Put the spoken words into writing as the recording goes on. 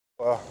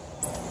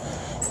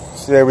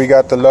Today we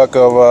got the luck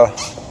of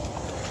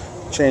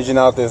changing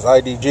out this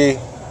IDG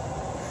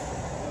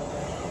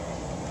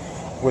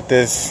with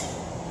this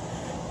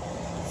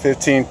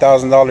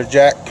 $15,000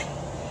 jack.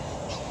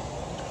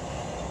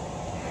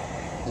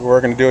 We were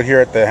going to do it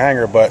here at the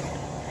hangar, but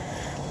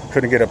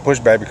couldn't get a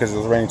pushback because it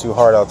was raining too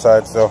hard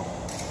outside, so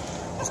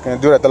just going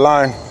to do it at the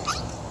line.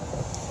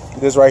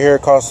 This right here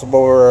costs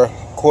over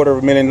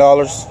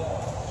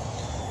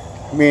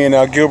 $250,000. Me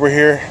and Gilbert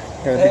here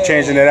gonna be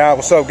changing it out.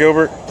 What's up,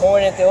 Gilbert?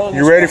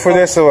 You ready for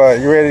this, or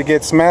you ready to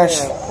get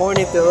smashed? Yeah, pouring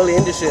into the early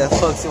industry that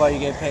fucks you while you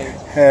get paid.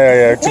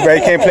 Yeah. Too bad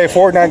you can't play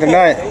Fortnite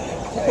tonight.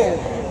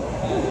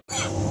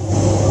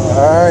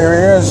 Alright, here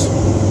it is.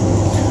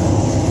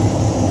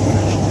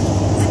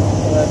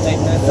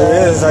 There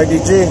it is,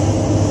 IDG.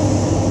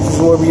 This is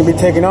what we're gonna be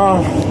taking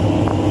off.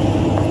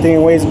 The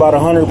thing weighs about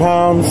 100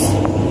 pounds.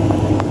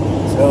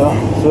 So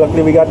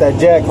luckily we got that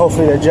jack.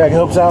 Hopefully that jack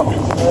helps out.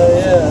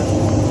 Yeah.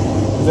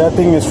 That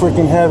thing is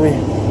freaking heavy.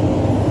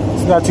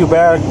 It's not too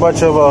bad.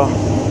 Bunch of a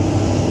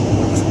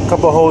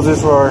couple of hoses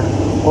for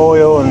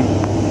oil and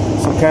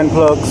some can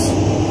plugs.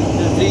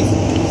 There's these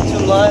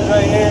two lines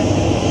right here.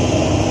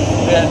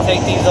 We gotta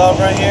take these off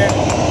right here.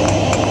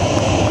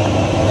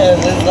 And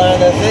this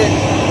line, that's it.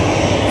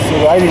 So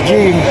the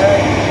IDG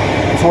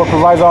is what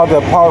provides all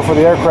the power for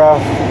the aircraft.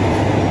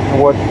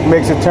 And what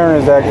makes it turn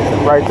is that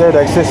right there,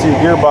 the accessory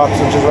gearbox,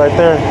 which is right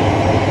there.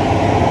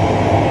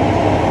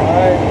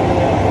 Alright,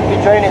 we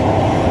drain it.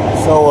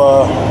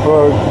 So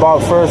for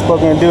about first, what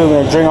we're gonna do is we're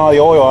gonna drain all the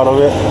oil out of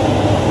it,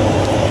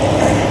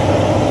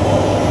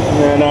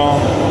 and then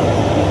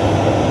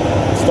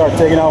start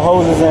taking out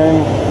hoses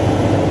and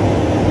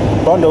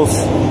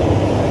bundles.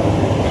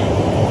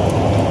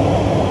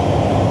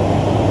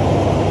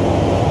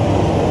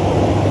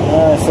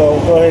 All right, so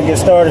we'll go ahead and get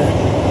started.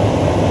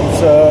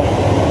 It's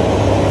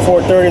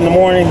 4:30 in the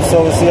morning,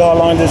 so we'll see how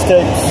long this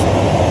takes.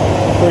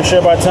 Pretty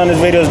sure by the time this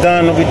video is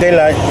done, it'll be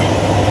daylight.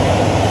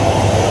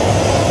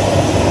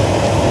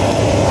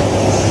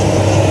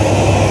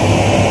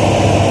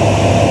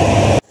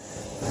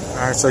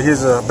 So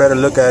here's a better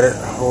look at it.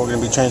 What we're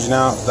going to be changing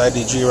out the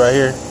IDG right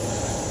here.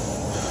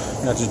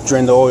 You have to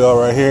drain the oil out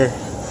right here.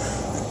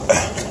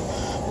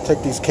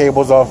 Take these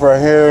cables off right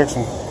here.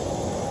 Some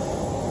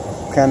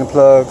cannon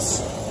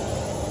plugs.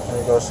 There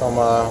you go. Some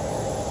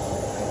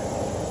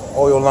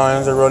oil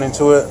lines are running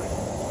to it.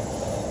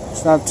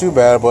 It's not too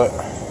bad, but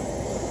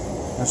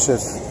it's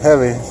just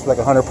heavy. It's like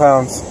 100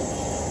 pounds.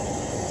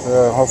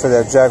 So hopefully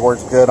that jack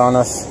works good on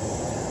us.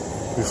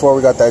 Before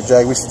we got that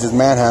jack, we should just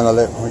manhandle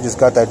it. We just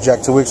got that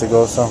jack 2 weeks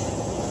ago, so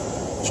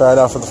try it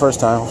out for the first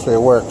time. Hopefully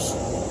it works.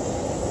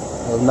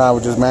 If not,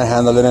 we just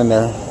manhandle it in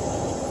there.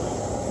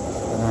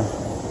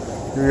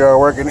 Here we are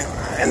working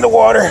in the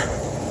water.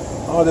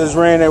 All this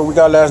rain that we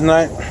got last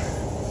night.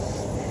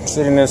 I'm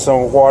sitting in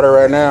some water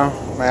right now.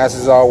 My ass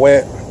is all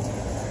wet.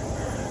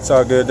 It's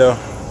all good though.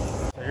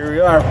 So here we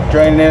are,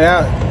 draining it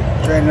out,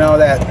 draining all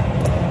that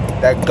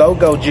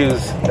go-go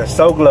juice, that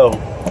So Glow.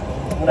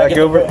 When I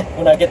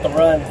get the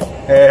run.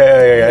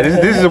 Yeah.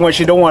 This is when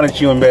she don't want to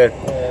chew in bed.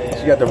 Yeah.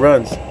 She got the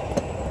runs.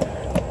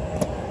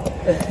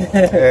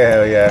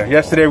 Hell yeah.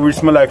 Yesterday we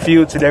smelled like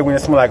fuel. Today we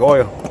smell like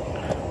oil.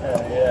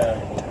 Yeah.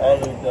 All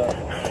lubed up.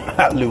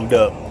 Not lubed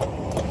up.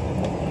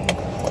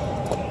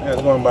 Yeah,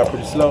 it's going by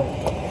pretty slow.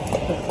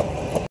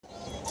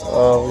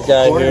 We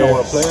got here.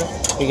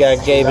 We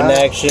got Gabe in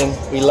action.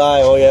 We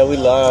live. Oh yeah, we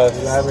live.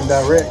 We live and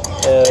direct.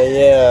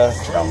 Yeah.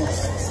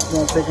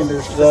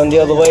 Going the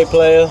other way,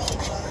 player.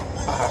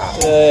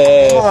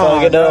 Hey,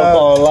 fuck it up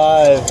on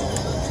live.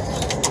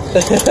 I'm in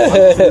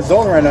the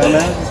zone right now,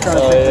 man. Just trying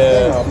to take this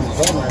thing off. I'm in the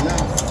zone right now.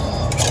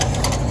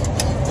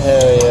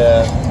 Hell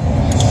yeah.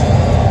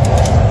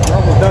 I'm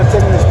almost done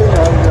taking this thing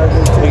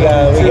off. We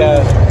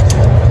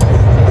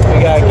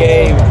got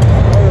Gabe.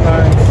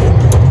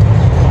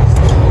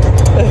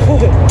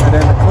 And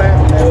then the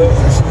clamp,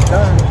 man, she's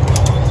done.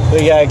 We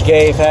got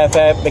Gabe, half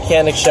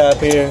mechanic shop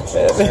here.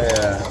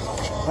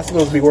 Yeah. I'm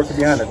supposed to be working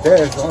behind the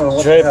desk. I don't know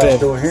what the hell I'm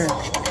doing here.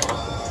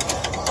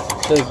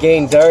 Just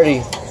getting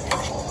dirty,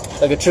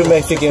 like a true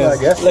Mexican.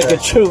 Like a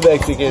true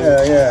Mexican.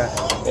 Yeah.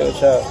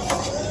 What's up?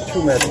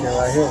 True Mexican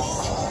right here.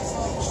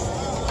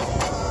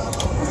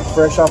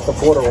 Fresh off the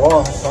border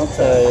wall.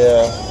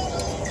 Yeah.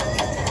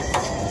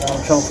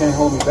 Donald Trump can't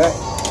hold me back.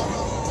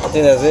 I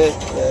think that's it.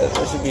 Yeah,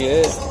 that should be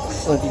it.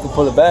 If you can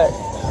pull it back. I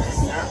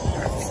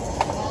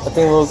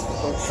think we'll.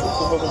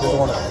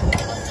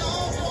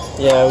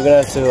 Yeah, we're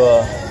gonna have to.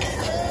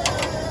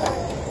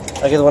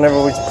 I guess whenever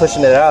we're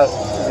pushing it out,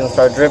 it's gonna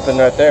start dripping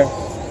right there.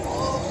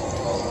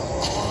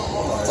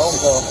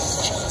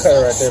 Cut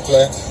it right there,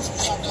 play.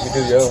 You do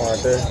the other one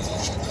right there.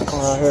 Come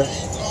on here.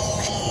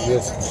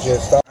 Just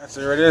stop. That's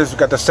there it is. We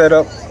got the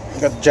setup. We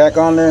got the jack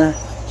on there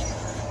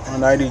on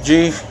the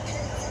IDG.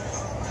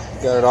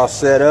 Got it all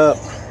set up.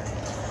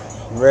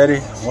 Ready.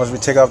 Once we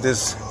take off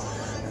this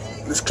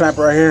clamp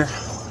right here,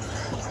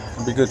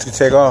 it'll be good to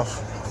take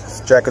off.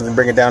 This jack doesn't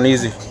bring it down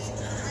easy.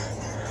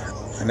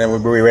 And then we'll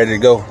be ready to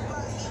go.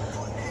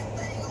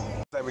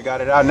 We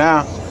got it out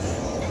now.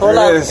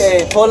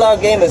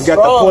 Pull-out game is strong.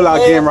 You got the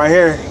pull-out game right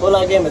here.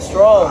 Pull-out game is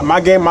strong. My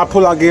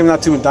pull-out game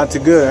not too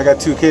good. I got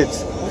 2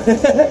 kids.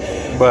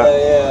 But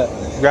yeah.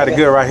 You got it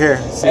good right here.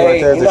 See right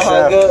there, you the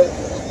shaft.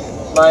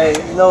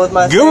 You know what's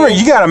my Gilbert, saying?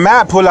 you got a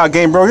mad pull-out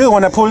game, bro. You're the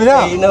one that pulled it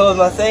out. Hey, you know what's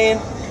my saying?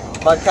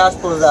 My couch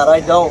pulls out, I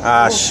don't.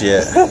 Ah,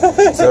 shit.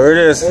 So here it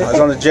is. It's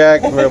on the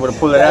jack. We're able to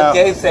pull it out.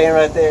 That's Gabe's saying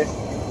right there.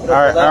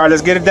 All right,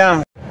 let's get it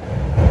down.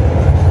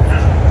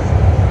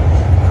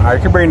 All right,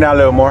 you can bring it down a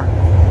little more.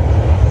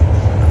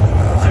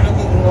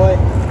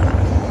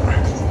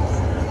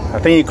 I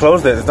think you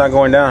closed it. It's not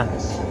going down.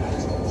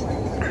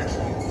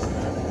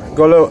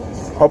 Go a little.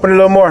 Open it a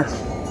little more.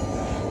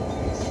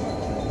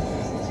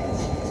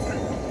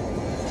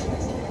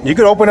 You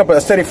could open up a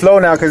steady flow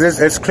now because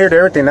it's cleared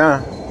everything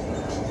now.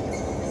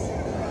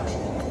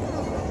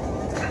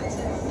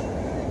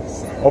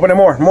 Open it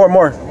more. It's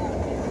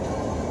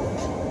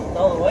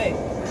all the way.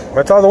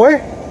 It's all the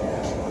way?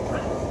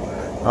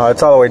 Oh,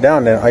 it's all the way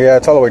down then. Oh, yeah,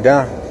 it's all the way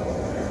down.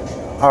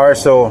 All right,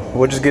 so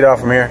we'll just get out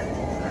from here.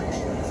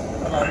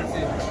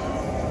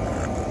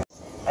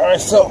 All right,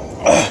 so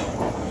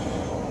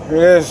here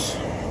it is.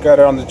 Got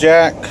it on the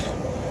jack.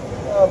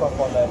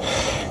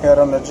 Got it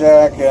on the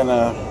jack, and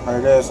here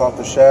it is off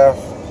the shaft.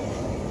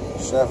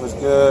 Shaft is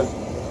good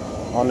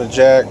on the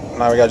jack.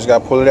 Now we just got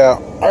to pull it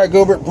out. All right,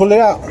 Gilbert, pull it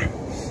out.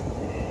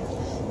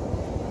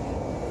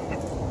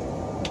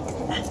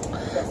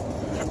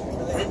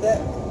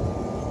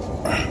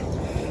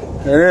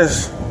 There it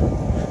is.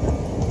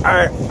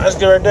 Alright, let's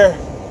get right there.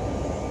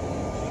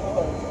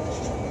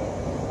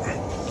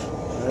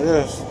 There it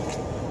is.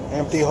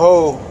 Empty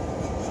hole.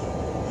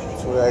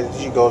 That's where the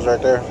IDG goes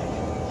right there.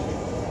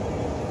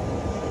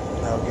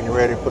 Now we're getting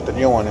ready to put the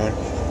new one in.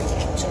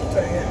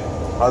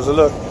 How's it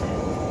look?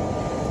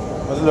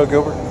 How's it look,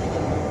 Gilbert?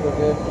 Look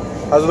good.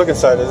 How's it look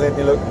inside? Does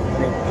anything look,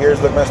 any gears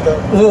look messed up?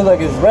 It looks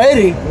like it's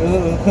ready.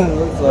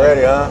 Looks like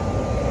ready, huh?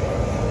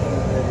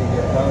 Ready to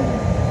get done.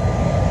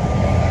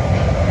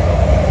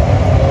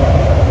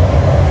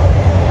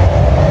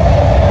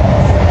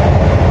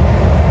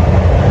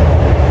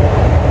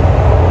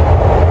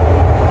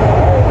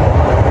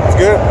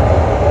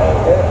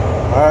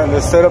 Alright,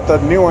 let's set up the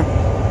new one.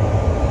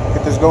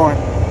 Get this going.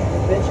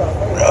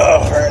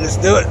 Alright, let's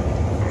do it.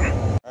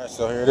 Alright,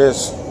 so here it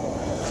is.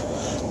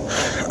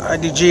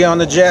 IDG on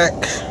the jack.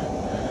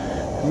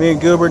 Me and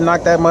Gilbert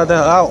knocked that mother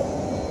out.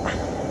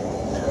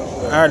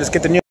 Alright, let's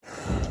get the new.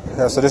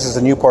 Yeah, so this is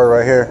the new part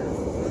right here.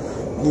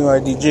 New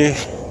IDG.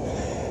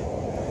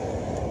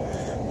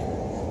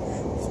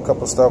 A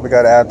couple stuff we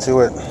gotta add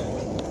to it.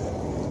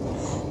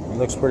 It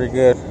looks pretty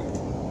good.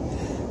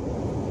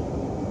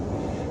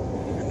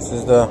 This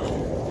is the,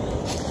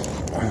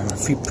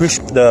 if you push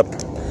the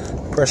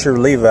pressure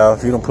relief valve,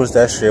 if you don't push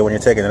that shit when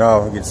you're taking it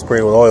off, you get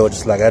sprayed with oil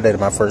just like I did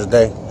my first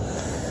day.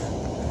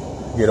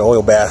 Get an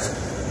oil bath.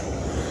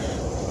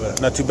 But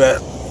not too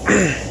bad.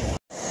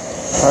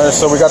 Alright,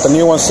 so we got the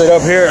new one set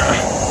up here.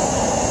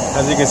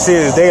 As you can see,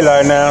 it's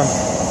daylight now.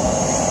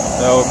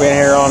 So we've been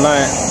here all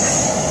night.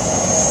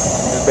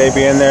 This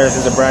baby in there. This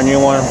is a brand new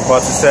one. About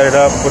to set it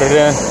up, put it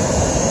in.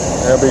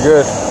 That'll be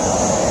good.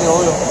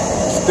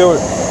 Let's do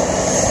it.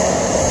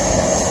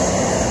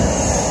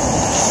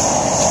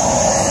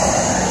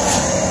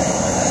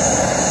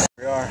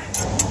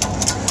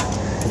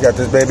 Got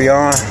this baby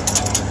on.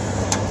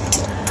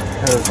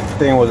 This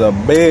thing was a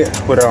bitch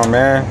to put on,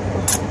 man.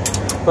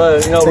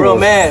 But you know, real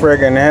man.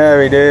 Friggin'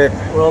 heavy, dude.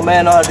 Real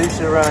man know how to do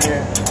shit around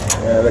here.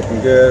 Yeah,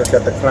 looking good.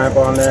 Got the clamp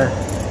on there.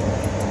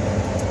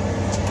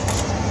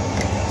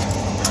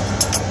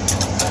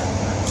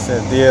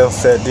 Set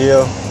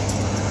deal.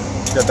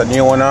 Got the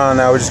new one on.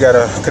 Now we just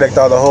gotta connect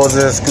all the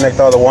hoses, connect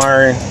all the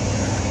wiring,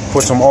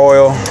 put some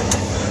oil,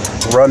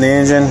 run the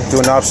engine, do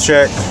an ops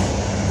check,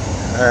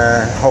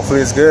 and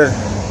hopefully it's good.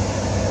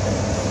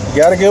 You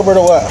got it, Gilbert,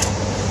 or what?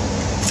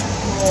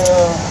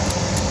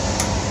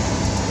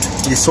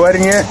 You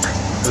sweating yet?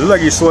 It looks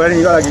like you're sweating.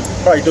 You got like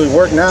you're probably doing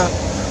work now.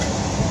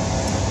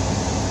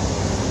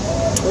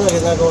 Look like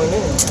it's not going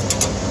in.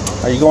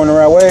 Are you going the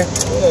right way?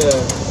 Yeah.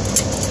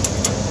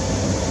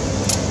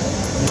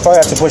 You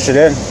probably have to push it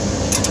in.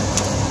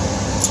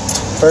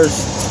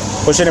 First,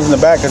 push it in from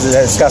the back because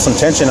it's got some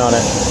tension on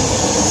it.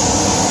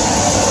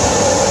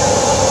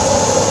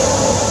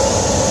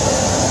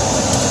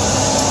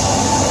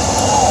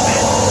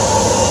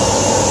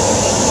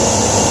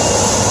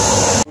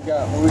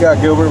 What we got,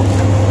 Gilbert?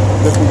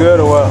 Looking good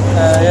or what?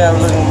 Yeah,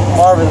 we're looking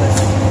marvelous.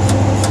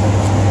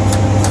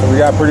 So we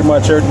got pretty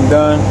much everything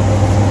done.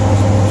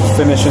 Just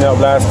finishing up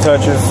last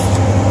touches.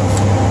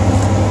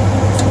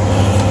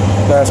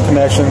 Last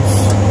connections.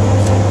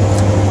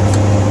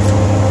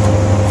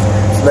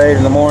 It's late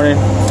in the morning.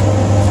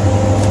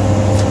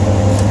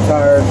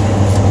 Tired.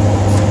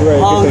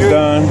 Ready to get this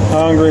done.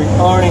 Hungry.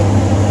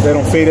 They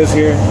don't feed us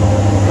here.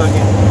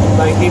 Fucking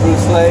like Hebrew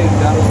slaves,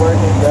 got us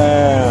working.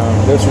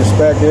 Damn,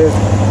 disrespect it.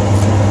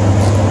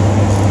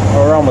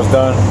 Oh, we're almost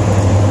done.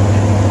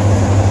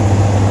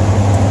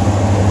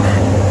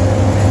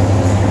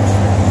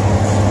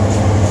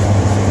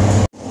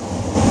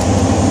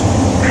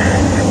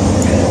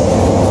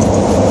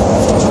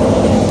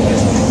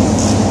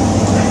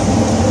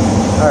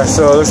 Alright,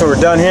 so it looks like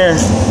we're done here.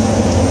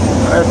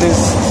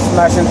 Everything's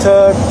nice and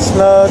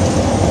snug.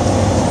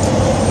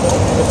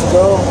 Good to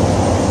go.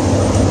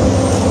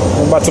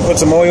 I'm about to put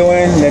some oil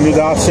in, then do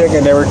the off check,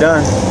 and then we're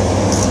done.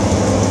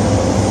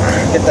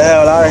 Get the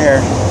hell out of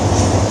here.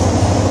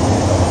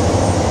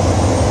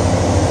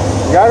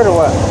 You got it or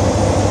what?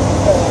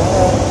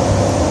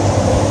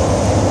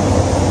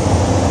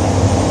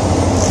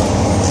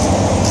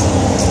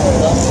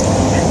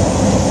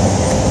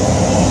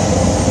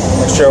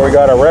 Make sure we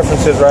got our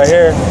references right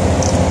here.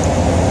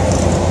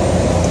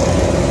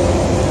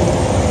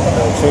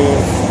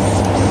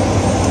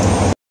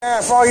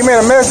 Man, phone, you made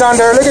a mess down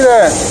there. Look at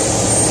that.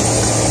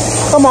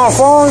 Come on,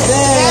 phone.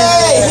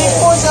 Hey, he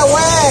pushed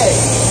away.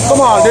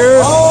 Come on,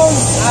 dude.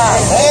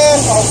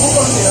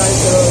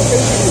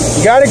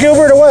 You got it,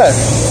 Gilbert, or what?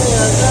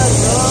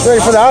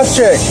 Ready for the house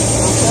check.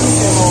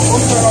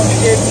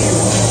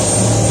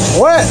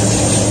 What?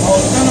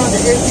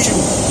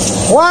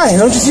 Why?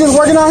 Don't you see it's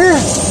working out here?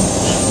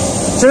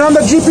 Turn on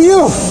the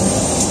GPU.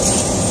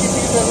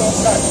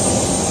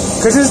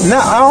 Cause it's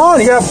not on.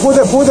 You gotta pull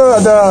the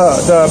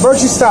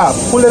Birchie stop.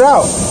 Pull it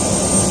out.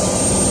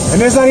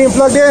 And it's not even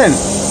plugged in.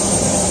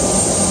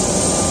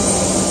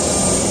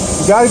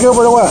 You got it,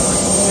 Gilbert, or what?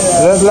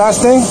 Yeah. That's the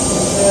last thing? Yeah,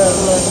 that's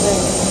the last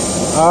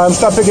thing.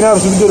 Stop picking up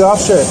so we can do the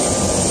off check.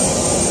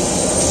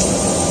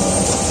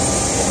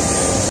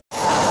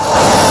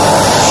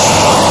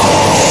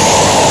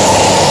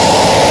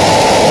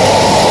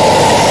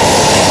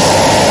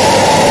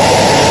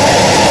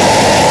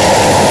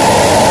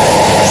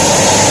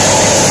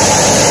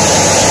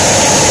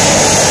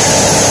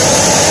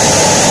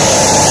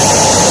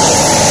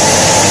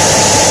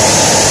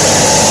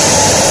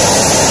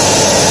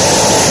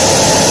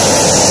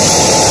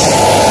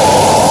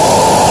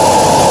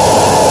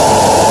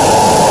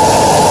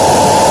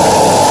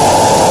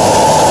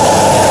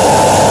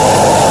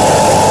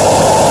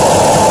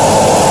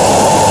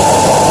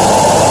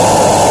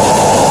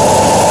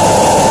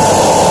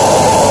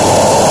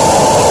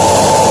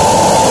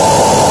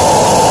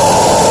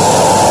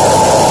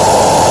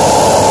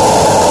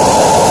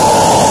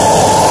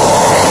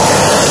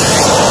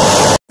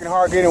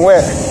 Getting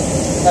wet.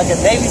 Like a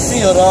Navy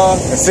SEAL, dog.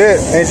 That's it.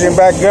 Engine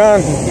back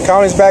gun.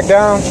 County's back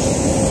down.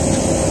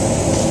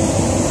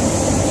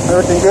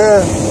 Everything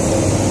good.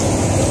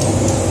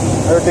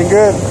 Everything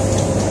good.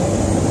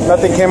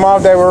 Nothing came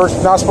off that we're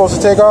not supposed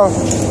to take off.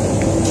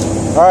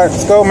 Alright,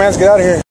 let's go, man. Let's get out of here.